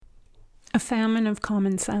A famine of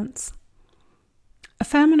common sense. A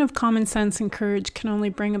famine of common sense and courage can only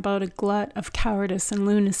bring about a glut of cowardice and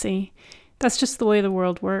lunacy. That's just the way the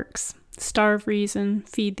world works. Starve reason,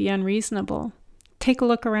 feed the unreasonable. Take a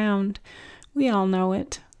look around. We all know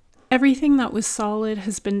it. Everything that was solid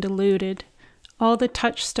has been diluted. All the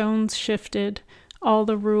touchstones shifted. All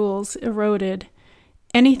the rules eroded.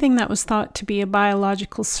 Anything that was thought to be a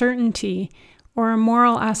biological certainty or a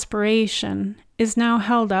moral aspiration is now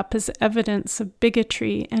held up as evidence of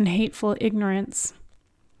bigotry and hateful ignorance.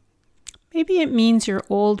 Maybe it means you're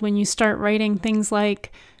old when you start writing things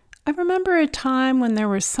like, "I remember a time when there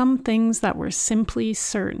were some things that were simply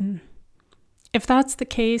certain." If that's the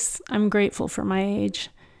case, I'm grateful for my age.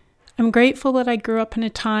 I'm grateful that I grew up in a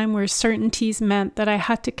time where certainties meant that I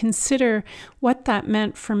had to consider what that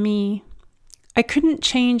meant for me. I couldn't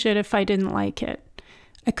change it if I didn't like it.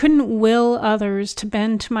 I couldn't will others to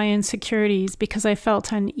bend to my insecurities because I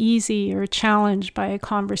felt uneasy or challenged by a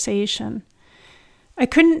conversation. I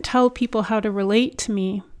couldn't tell people how to relate to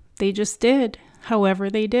me. They just did, however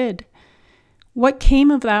they did. What came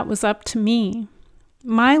of that was up to me.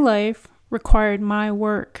 My life required my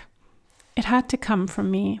work. It had to come from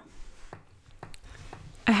me.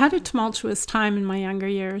 I had a tumultuous time in my younger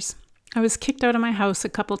years. I was kicked out of my house a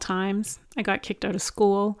couple times. I got kicked out of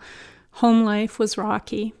school. Home life was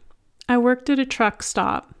rocky. I worked at a truck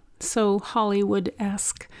stop, so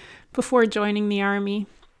Hollywood-esque, before joining the Army.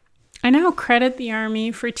 I now credit the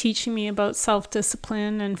Army for teaching me about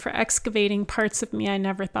self-discipline and for excavating parts of me I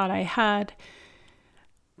never thought I had.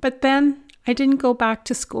 But then I didn't go back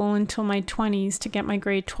to school until my 20s to get my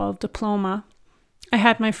grade 12 diploma. I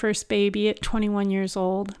had my first baby at 21 years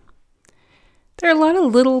old. There are a lot of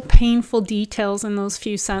little painful details in those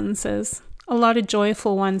few sentences. A lot of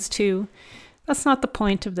joyful ones too. That's not the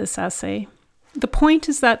point of this essay. The point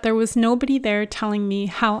is that there was nobody there telling me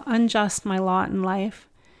how unjust my lot in life.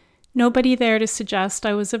 Nobody there to suggest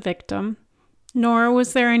I was a victim. Nor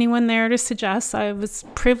was there anyone there to suggest I was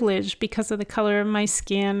privileged because of the color of my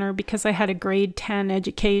skin or because I had a grade 10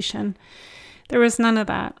 education. There was none of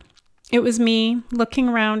that. It was me looking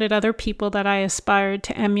around at other people that I aspired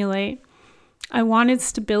to emulate. I wanted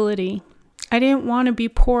stability. I didn't want to be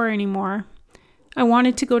poor anymore. I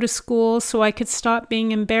wanted to go to school so I could stop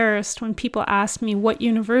being embarrassed when people asked me what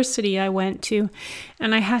university I went to,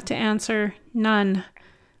 and I had to answer none,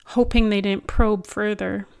 hoping they didn't probe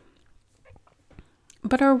further.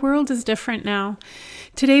 But our world is different now.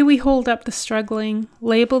 Today we hold up the struggling,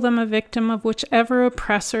 label them a victim of whichever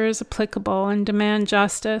oppressor is applicable, and demand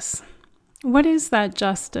justice. What is that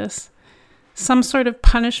justice? Some sort of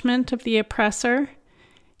punishment of the oppressor?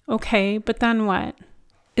 Okay, but then what?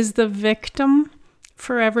 Is the victim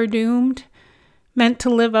forever doomed? Meant to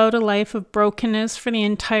live out a life of brokenness for the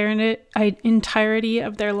entirety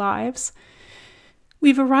of their lives?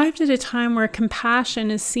 We've arrived at a time where compassion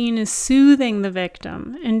is seen as soothing the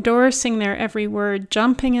victim, endorsing their every word,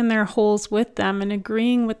 jumping in their holes with them, and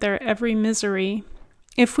agreeing with their every misery.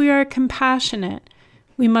 If we are compassionate,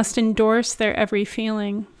 we must endorse their every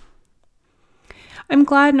feeling. I'm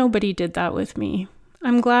glad nobody did that with me.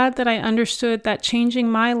 I'm glad that I understood that changing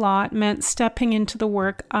my lot meant stepping into the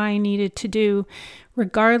work I needed to do,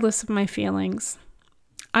 regardless of my feelings.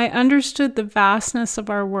 I understood the vastness of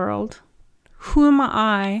our world. Who am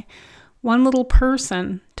I, one little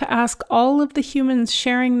person, to ask all of the humans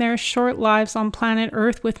sharing their short lives on planet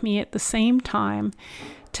Earth with me at the same time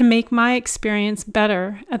to make my experience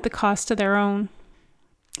better at the cost of their own?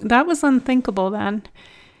 That was unthinkable then.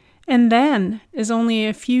 And then is only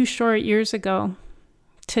a few short years ago.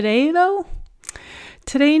 Today, though?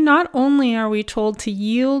 Today, not only are we told to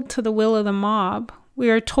yield to the will of the mob, we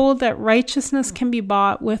are told that righteousness can be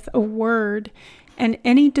bought with a word, and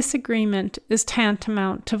any disagreement is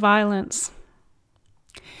tantamount to violence.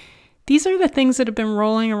 These are the things that have been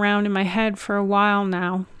rolling around in my head for a while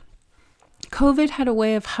now. COVID had a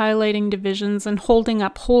way of highlighting divisions and holding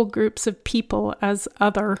up whole groups of people as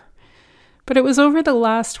other. But it was over the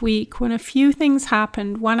last week, when a few things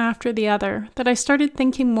happened one after the other, that I started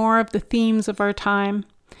thinking more of the themes of our time.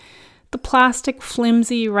 The plastic,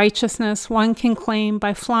 flimsy righteousness one can claim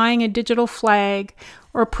by flying a digital flag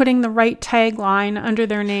or putting the right tagline under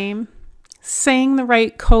their name, saying the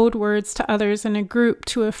right code words to others in a group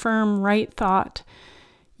to affirm right thought,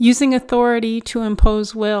 using authority to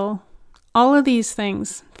impose will. All of these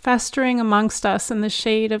things festering amongst us in the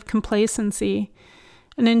shade of complacency,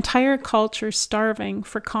 an entire culture starving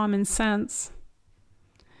for common sense.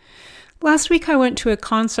 Last week I went to a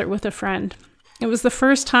concert with a friend. It was the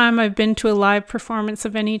first time I've been to a live performance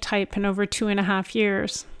of any type in over 2.5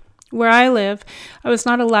 years. Where I live, I was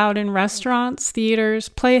not allowed in restaurants, theaters,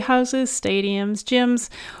 playhouses, stadiums, gyms,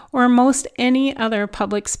 or most any other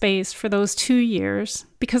public space for those 2 years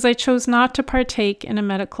because I chose not to partake in a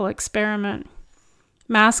medical experiment.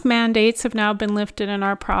 Mask mandates have now been lifted in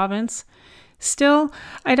our province. Still,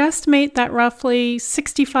 I'd estimate that roughly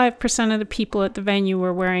 65% of the people at the venue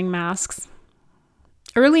were wearing masks.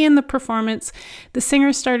 Early in the performance, the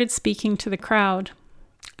singer started speaking to the crowd.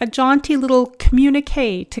 A jaunty little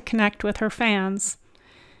communique to connect with her fans.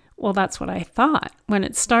 Well, that's what I thought when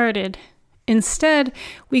it started. Instead,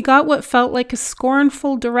 we got what felt like a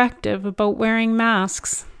scornful directive about wearing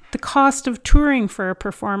masks, the cost of touring for a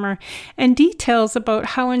performer, and details about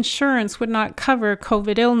how insurance would not cover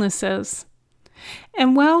COVID illnesses.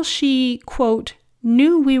 And while she, quote,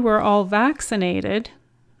 knew we were all vaccinated,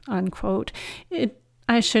 unquote,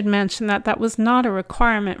 I should mention that was not a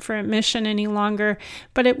requirement for admission any longer,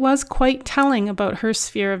 but it was quite telling about her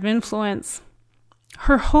sphere of influence.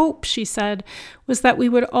 Her hope, she said, was that we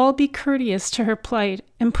would all be courteous to her plight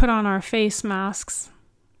and put on our face masks.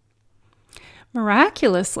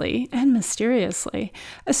 Miraculously and mysteriously,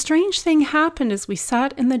 a strange thing happened as we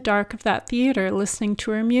sat in the dark of that theater listening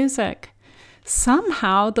to her music.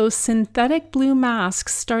 Somehow, those synthetic blue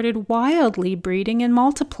masks started wildly breeding and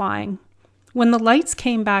multiplying. When the lights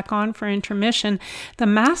came back on for intermission, the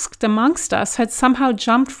masked amongst us had somehow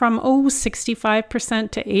jumped from,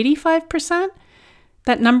 65% to 85%.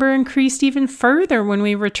 That number increased even further when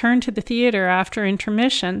we returned to the theater after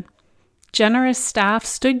intermission. Generous staff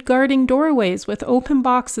stood guarding doorways with open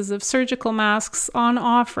boxes of surgical masks on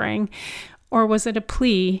offering, or was it a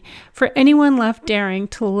plea, for anyone left daring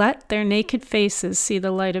to let their naked faces see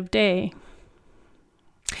the light of day.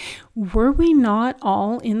 Were we not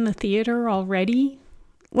all in the theater already?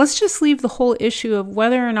 Let's just leave the whole issue of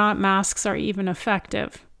whether or not masks are even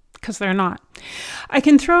effective, because they're not. I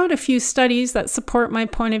can throw out a few studies that support my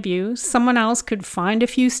point of view. Someone else could find a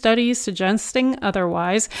few studies suggesting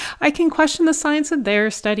otherwise. I can question the science of their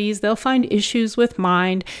studies. They'll find issues with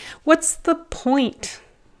mine. What's the point?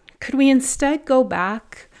 Could we instead go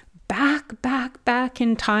back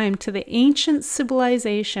in time to the ancient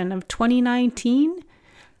civilization of 2019?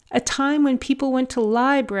 A time when people went to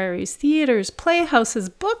libraries, theaters, playhouses,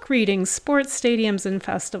 book readings, sports stadiums, and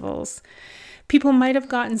festivals. People might have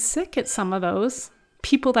gotten sick at some of those.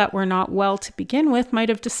 People that were not well to begin with might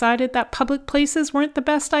have decided that public places weren't the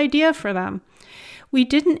best idea for them. We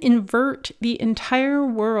didn't invert the entire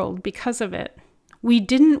world because of it. We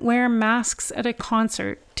didn't wear masks at a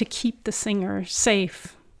concert to keep the singer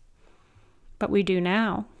safe. But we do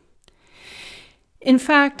now. In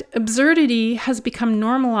fact, absurdity has become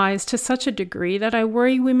normalized to such a degree that I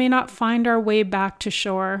worry we may not find our way back to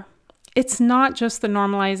shore. It's not just the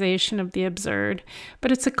normalization of the absurd,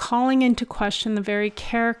 but it's a calling into question the very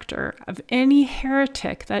character of any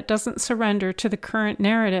heretic that doesn't surrender to the current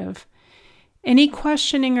narrative. Any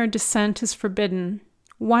questioning or dissent is forbidden.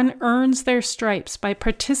 One earns their stripes by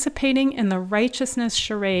participating in the righteousness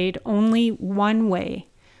charade only one way,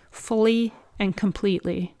 fully and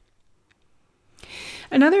completely.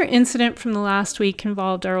 Another incident from the last week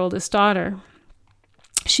involved our oldest daughter.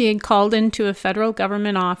 She had called into a federal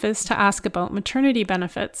government office to ask about maternity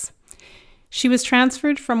benefits. She was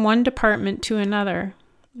transferred from one department to another.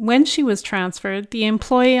 When she was transferred, the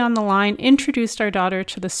employee on the line introduced our daughter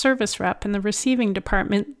to the service rep in the receiving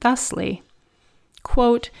department thusly,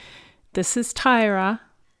 quote, "This is Tyra.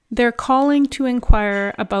 They're calling to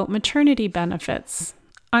inquire about maternity benefits,"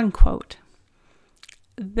 unquote.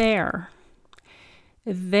 They're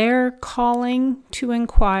calling to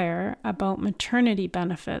inquire about maternity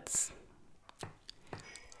benefits.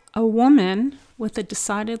 A woman with a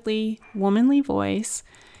decidedly womanly voice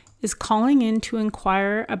is calling in to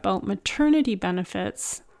inquire about maternity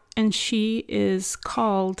benefits, and she is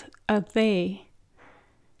called a they.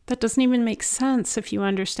 That doesn't even make sense if you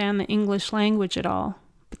understand the English language at all,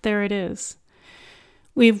 but there it is.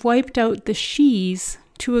 We've wiped out the she's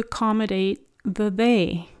to accommodate the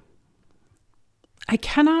they. I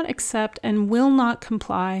cannot accept and will not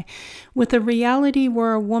comply with a reality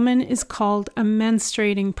where a woman is called a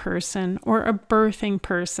menstruating person or a birthing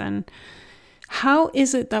person. How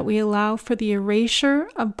is it that we allow for the erasure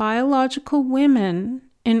of biological women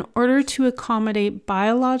in order to accommodate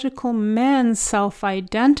biological men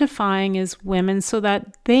self-identifying as women so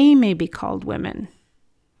that they may be called women?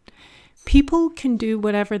 People can do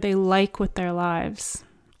whatever they like with their lives.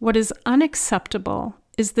 What is unacceptable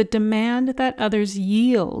is the demand that others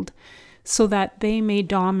yield so that they may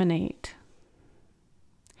dominate.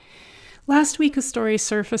 Last week, a story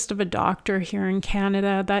surfaced of a doctor here in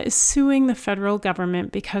Canada that is suing the federal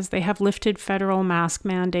government because they have lifted federal mask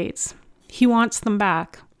mandates. He wants them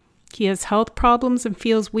back. He has health problems and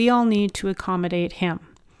feels we all need to accommodate him.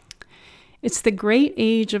 It's the great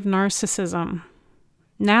age of narcissism.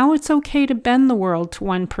 Now it's okay to bend the world to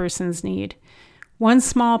one person's need, one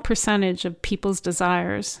small percentage of people's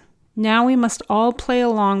desires. Now we must all play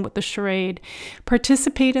along with the charade,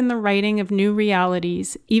 participate in the writing of new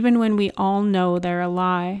realities, even when we all know they're a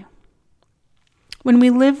lie. When we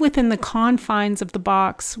live within the confines of the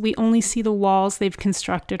box, we only see the walls they've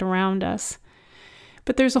constructed around us.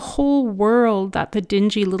 But there's a whole world that the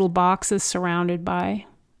dingy little box is surrounded by.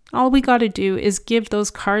 All we got to do is give those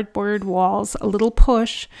cardboard walls a little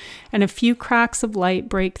push, and a few cracks of light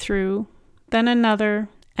break through, then another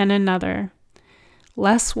and another.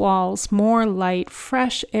 Less walls, more light,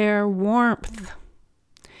 fresh air, warmth.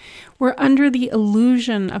 We're under the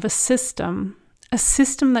illusion of a system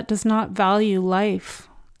that does not value life,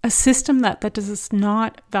 a system that does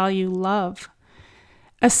not value love,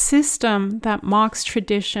 a system that mocks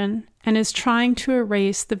tradition and is trying to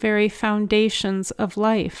erase the very foundations of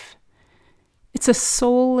life. It's a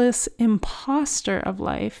soulless imposter of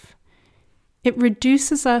life. It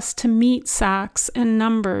reduces us to meat sacks and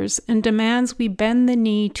numbers and demands we bend the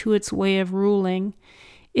knee to its way of ruling,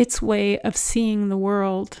 its way of seeing the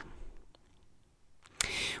world.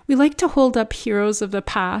 We like to hold up heroes of the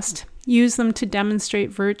past, use them to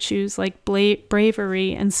demonstrate virtues like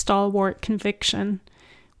bravery and stalwart conviction.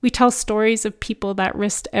 We tell stories of people that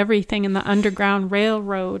risked everything in the Underground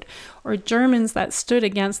Railroad, or Germans that stood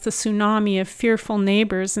against the tsunami of fearful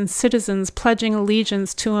neighbors and citizens pledging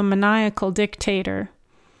allegiance to a maniacal dictator.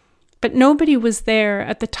 But nobody was there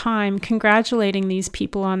at the time congratulating these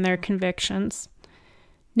people on their convictions.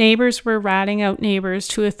 Neighbors were ratting out neighbors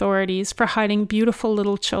to authorities for hiding beautiful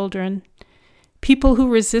little children. People who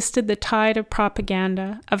resisted the tide of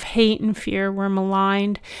propaganda, of hate and fear, were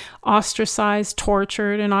maligned, ostracized,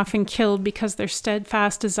 tortured, and often killed because their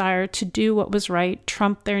steadfast desire to do what was right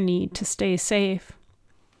trumped their need to stay safe.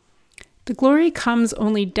 The glory comes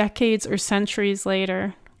only decades or centuries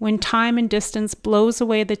later, when time and distance blows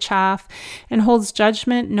away the chaff and holds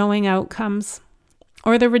judgment knowing outcomes.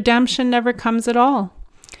 Or the redemption never comes at all.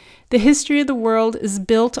 The history of the world is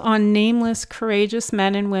built on nameless, courageous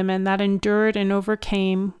men and women that endured and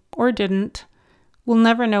overcame, or didn't. We'll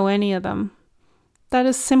never know any of them. That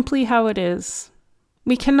is simply how it is.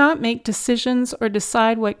 We cannot make decisions or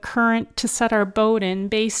decide what current to set our boat in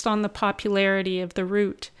based on the popularity of the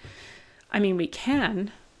route. I mean, we can,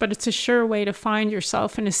 but it's a sure way to find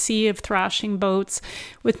yourself in a sea of thrashing boats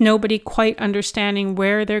with nobody quite understanding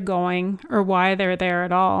where they're going or why they're there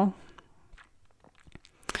at all.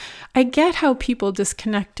 I get how people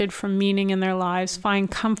disconnected from meaning in their lives find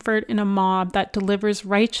comfort in a mob that delivers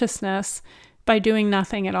righteousness by doing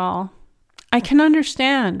nothing at all. I can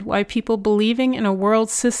understand why people believing in a world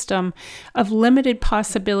system of limited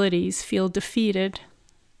possibilities feel defeated.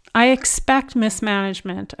 I expect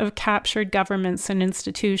mismanagement of captured governments and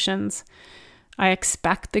institutions. I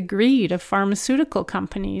expect the greed of pharmaceutical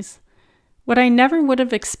companies. What I never would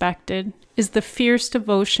have expected is the fierce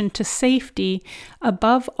devotion to safety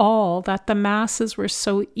above all that the masses were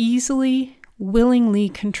so easily, willingly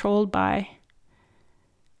controlled by.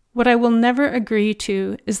 What I will never agree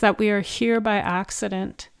to is that we are here by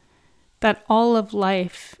accident, that all of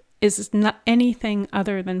life is not anything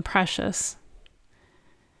other than precious.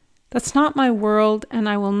 That's not my world, and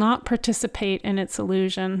I will not participate in its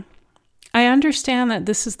illusion. I understand that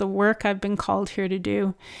this is the work I've been called here to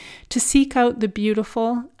do, to seek out the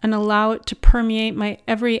beautiful and allow it to permeate my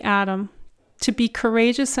every atom, to be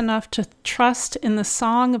courageous enough to trust in the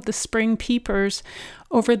song of the spring peepers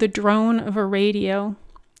over the drone of a radio,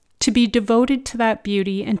 to be devoted to that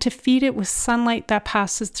beauty and to feed it with sunlight that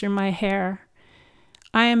passes through my hair.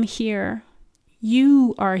 I am here.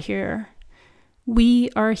 You are here. We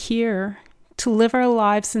are here to live our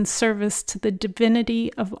lives in service to the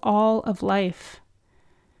divinity of all of life.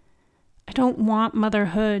 I don't want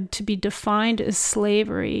motherhood to be defined as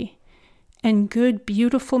slavery and good,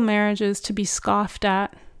 beautiful marriages to be scoffed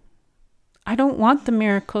at. I don't want the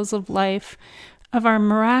miracles of life, of our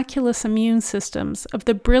miraculous immune systems, of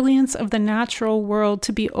the brilliance of the natural world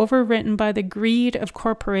to be overwritten by the greed of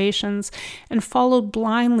corporations and followed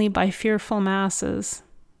blindly by fearful masses.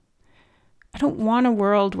 I don't want a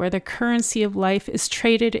world where the currency of life is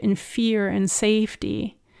traded in fear and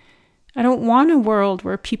safety. I don't want a world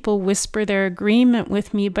where people whisper their agreement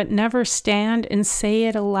with me but never stand and say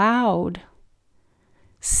it aloud.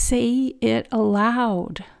 Say it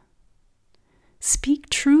aloud. Speak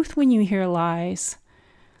truth when you hear lies.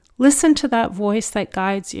 Listen to that voice that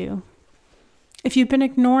guides you. If you've been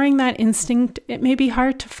ignoring that instinct, it may be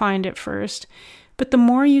hard to find at first, but the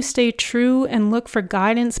more you stay true and look for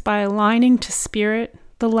guidance by aligning to spirit,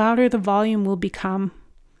 the louder the volume will become.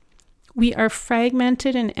 We are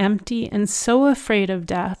fragmented and empty and so afraid of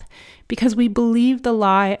death because we believe the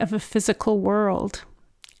lie of a physical world,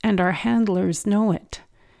 and our handlers know it.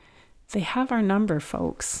 They have our number,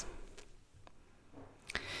 folks.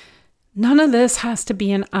 None of this has to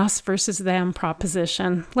be an us versus them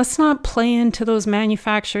proposition. Let's not play into those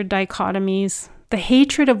manufactured dichotomies. The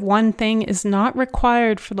hatred of one thing is not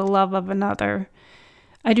required for the love of another.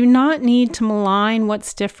 I do not need to malign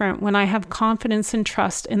what's different when I have confidence and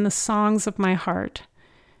trust in the songs of my heart.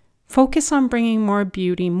 Focus on bringing more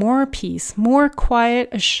beauty, more peace, more quiet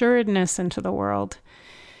assuredness into the world.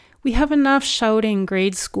 We have enough shouting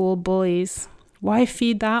grade school bullies. Why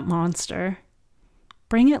feed that monster?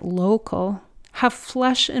 Bring it local. Have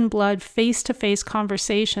flesh and blood, face-to-face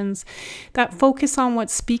conversations that focus on what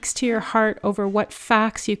speaks to your heart over what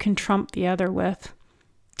facts you can trump the other with.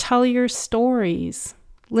 Tell your stories.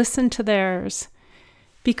 Listen to theirs.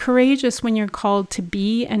 Be courageous when you're called to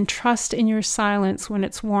be, and trust in your silence when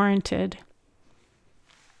it's warranted.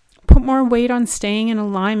 Put more weight on staying in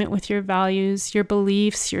alignment with your values, your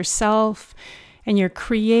beliefs, yourself, and your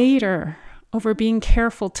creator over being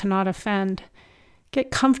careful to not offend. Get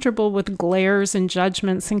comfortable with glares and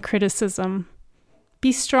judgments and criticism.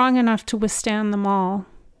 Be strong enough to withstand them all.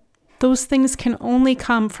 Those things can only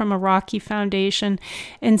come from a rocky foundation,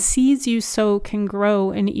 and seeds you sow can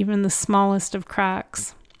grow in even the smallest of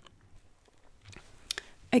cracks.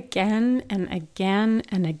 Again and again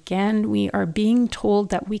and again, we are being told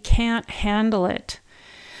that we can't handle it.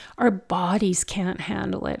 Our bodies can't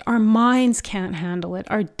handle it. Our minds can't handle it.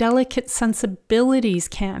 Our delicate sensibilities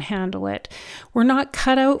can't handle it. We're not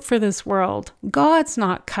cut out for this world. God's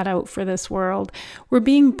not cut out for this world. We're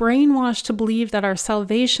being brainwashed to believe that our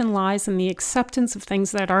salvation lies in the acceptance of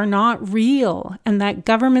things that are not real, and that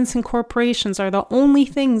governments and corporations are the only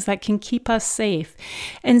things that can keep us safe.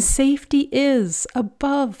 And safety is,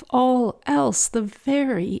 above all else, the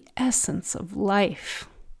very essence of life.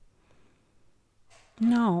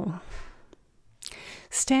 No.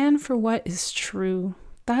 Stand for what is true.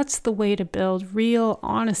 That's the way to build real,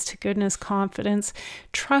 honest-to-goodness confidence.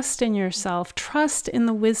 Trust in yourself. Trust in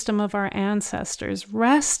the wisdom of our ancestors.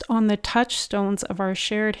 Rest on the touchstones of our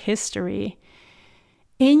shared history.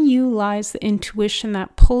 In you lies the intuition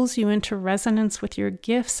that pulls you into resonance with your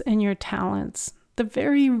gifts and your talents. The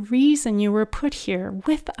very reason you were put here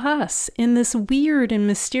with us in this weird and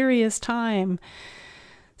mysterious time.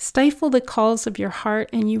 Stifle the calls of your heart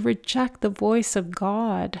and you reject the voice of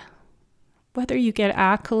God. Whether you get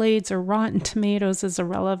accolades or rotten tomatoes is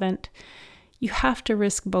irrelevant. You have to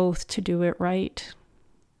risk both to do it right.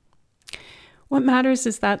 What matters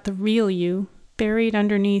is that the real you, buried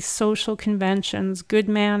underneath social conventions, good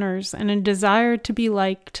manners, and a desire to be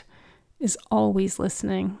liked, is always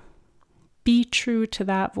listening. Be true to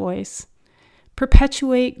that voice.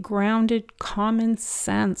 Perpetuate grounded common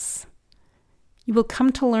sense. You will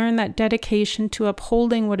come to learn that dedication to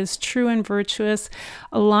upholding what is true and virtuous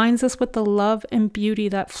aligns us with the love and beauty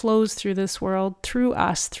that flows through this world, through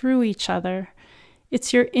us, through each other.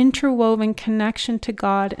 It's your interwoven connection to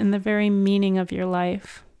God and the very meaning of your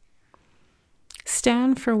life.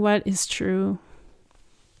 Stand for what is true.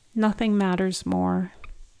 Nothing matters more.